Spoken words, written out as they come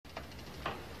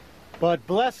But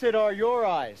blessed are your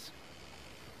eyes,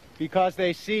 because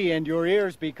they see, and your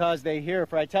ears because they hear.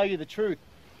 For I tell you the truth,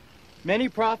 many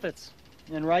prophets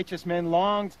and righteous men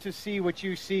longed to see what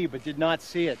you see, but did not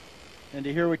see it, and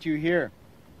to hear what you hear,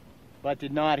 but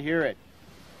did not hear it.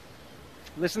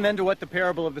 Listen then to what the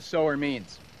parable of the sower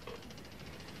means.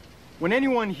 When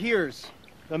anyone hears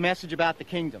the message about the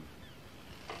kingdom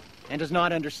and does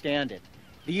not understand it,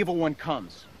 the evil one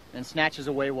comes and snatches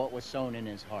away what was sown in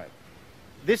his heart.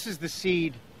 This is the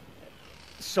seed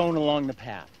sown along the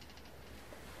path.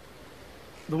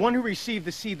 The one who received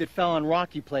the seed that fell on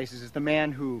rocky places is the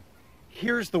man who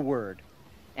hears the word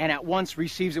and at once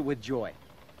receives it with joy.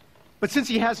 But since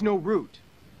he has no root,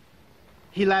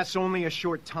 he lasts only a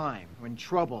short time. When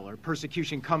trouble or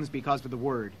persecution comes because of the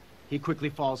word, he quickly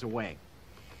falls away.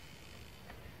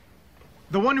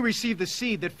 The one who received the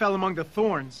seed that fell among the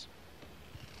thorns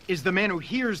is the man who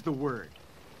hears the word.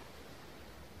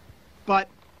 But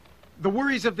the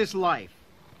worries of this life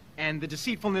and the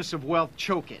deceitfulness of wealth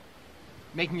choke it,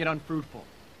 making it unfruitful.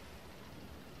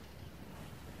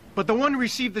 But the one who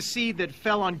received the seed that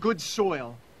fell on good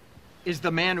soil is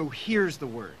the man who hears the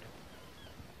word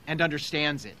and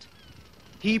understands it.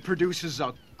 He produces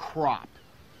a crop,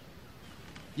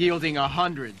 yielding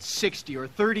 100, 60, or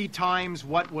 30 times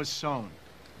what was sown.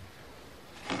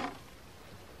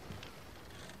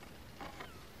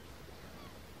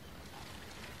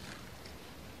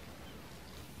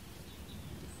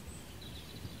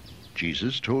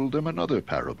 Jesus told them another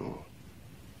parable.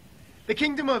 The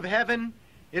kingdom of heaven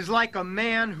is like a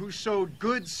man who sowed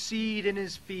good seed in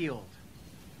his field.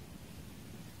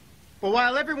 But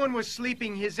while everyone was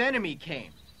sleeping, his enemy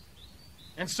came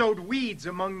and sowed weeds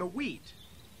among the wheat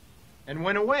and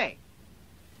went away.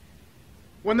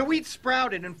 When the wheat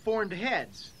sprouted and formed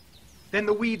heads, then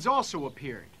the weeds also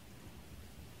appeared.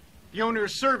 The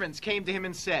owner's servants came to him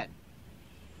and said,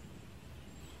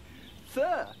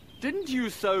 "Sir, didn't you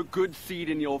sow good seed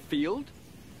in your field?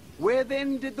 Where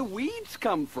then did the weeds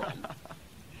come from?"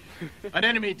 An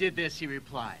enemy did this, he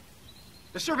replied.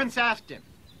 The servants asked him,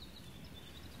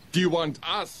 "Do you want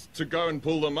us to go and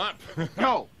pull them up?"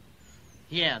 "No,"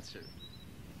 he answered.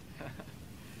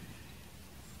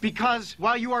 "Because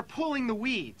while you are pulling the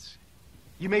weeds,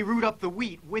 you may root up the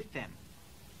wheat with them.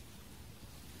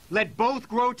 Let both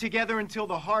grow together until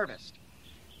the harvest.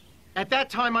 At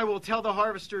that time I will tell the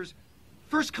harvesters,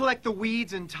 first collect the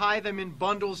weeds and tie them in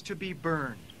bundles to be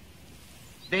burned.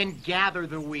 Then gather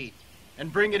the wheat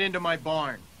and bring it into my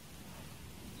barn."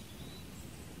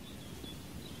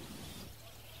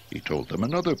 He told them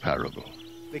another parable.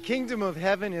 The kingdom of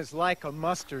heaven is like a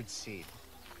mustard seed,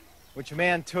 which a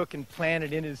man took and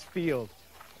planted in his field.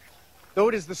 Though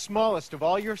it is the smallest of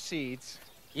all your seeds,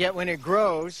 yet when it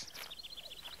grows,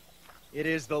 it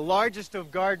is the largest of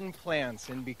garden plants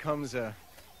and becomes a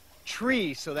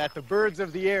tree so that the birds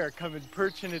of the air come and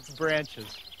perch in its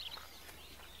branches.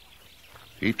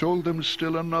 He told them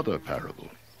still another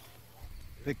parable.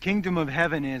 The kingdom of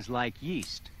heaven is like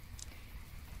yeast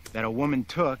that a woman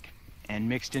took and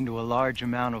mixed into a large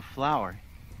amount of flour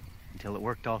until it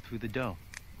worked all through the dough.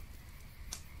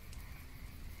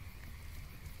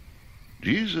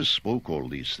 Jesus spoke all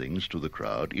these things to the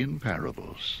crowd in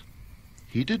parables.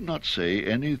 He did not say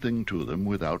anything to them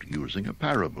without using a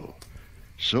parable.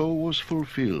 So was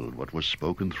fulfilled what was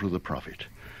spoken through the prophet.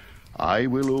 I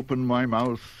will open my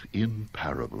mouth in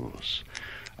parables.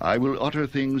 I will utter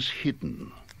things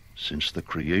hidden since the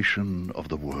creation of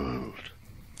the world.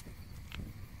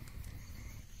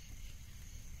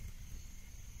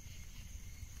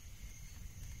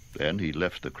 Then he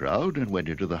left the crowd and went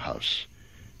into the house.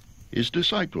 His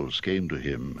disciples came to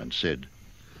him and said,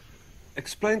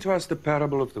 "Explain to us the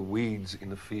parable of the weeds in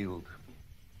the field."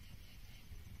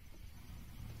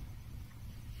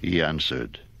 He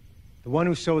answered, The one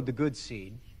who sowed the good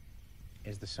seed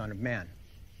is the Son of Man.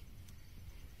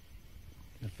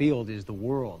 The field is the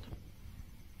world,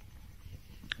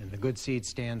 and the good seed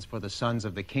stands for the sons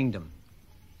of the kingdom.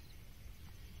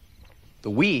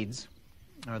 The weeds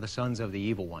are the sons of the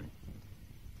evil one,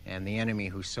 and the enemy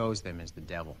who sows them is the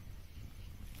devil.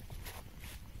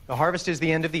 The harvest is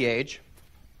the end of the age,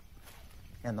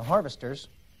 and the harvesters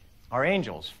are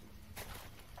angels.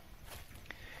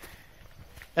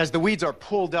 As the weeds are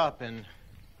pulled up and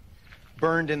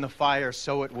burned in the fire,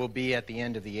 so it will be at the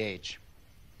end of the age.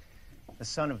 The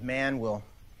Son of Man will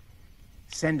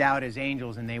send out his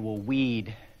angels, and they will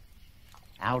weed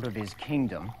out of his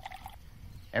kingdom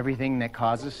everything that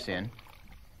causes sin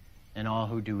and all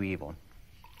who do evil.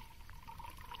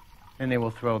 Then they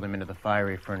will throw them into the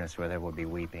fiery furnace where there will be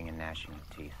weeping and gnashing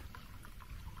of teeth.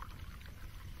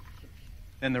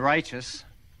 Then the righteous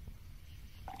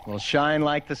will shine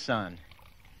like the sun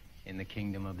in the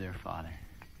kingdom of their Father.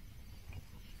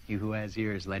 He who has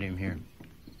ears, let him hear.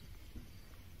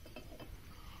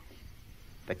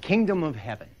 The kingdom of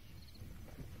heaven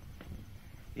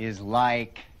is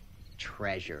like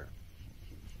treasure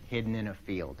hidden in a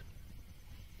field.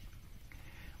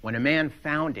 When a man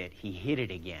found it, he hid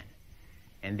it again,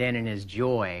 and then in his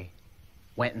joy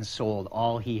went and sold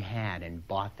all he had and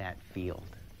bought that field.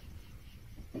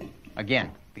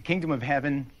 Again, the kingdom of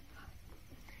heaven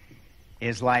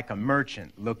is like a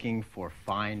merchant looking for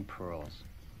fine pearls.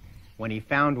 When he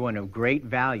found one of great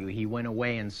value, he went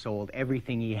away and sold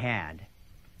everything he had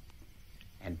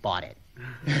and bought it.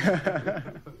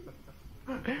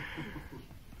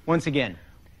 Once again,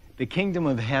 the kingdom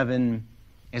of heaven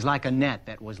is like a net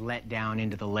that was let down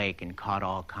into the lake and caught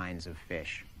all kinds of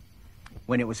fish.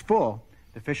 When it was full,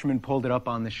 the fishermen pulled it up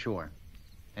on the shore,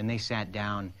 and they sat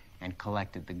down and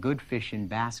collected the good fish in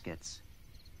baskets,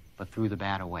 but threw the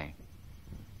bad away.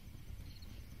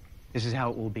 This is how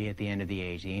it will be at the end of the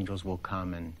age. The angels will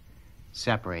come and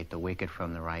separate the wicked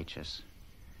from the righteous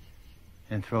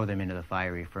and throw them into the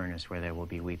fiery furnace where there will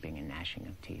be weeping and gnashing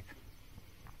of teeth.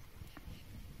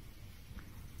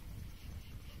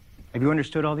 Have you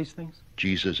understood all these things?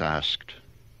 Jesus asked.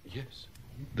 Yes.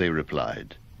 They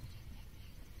replied,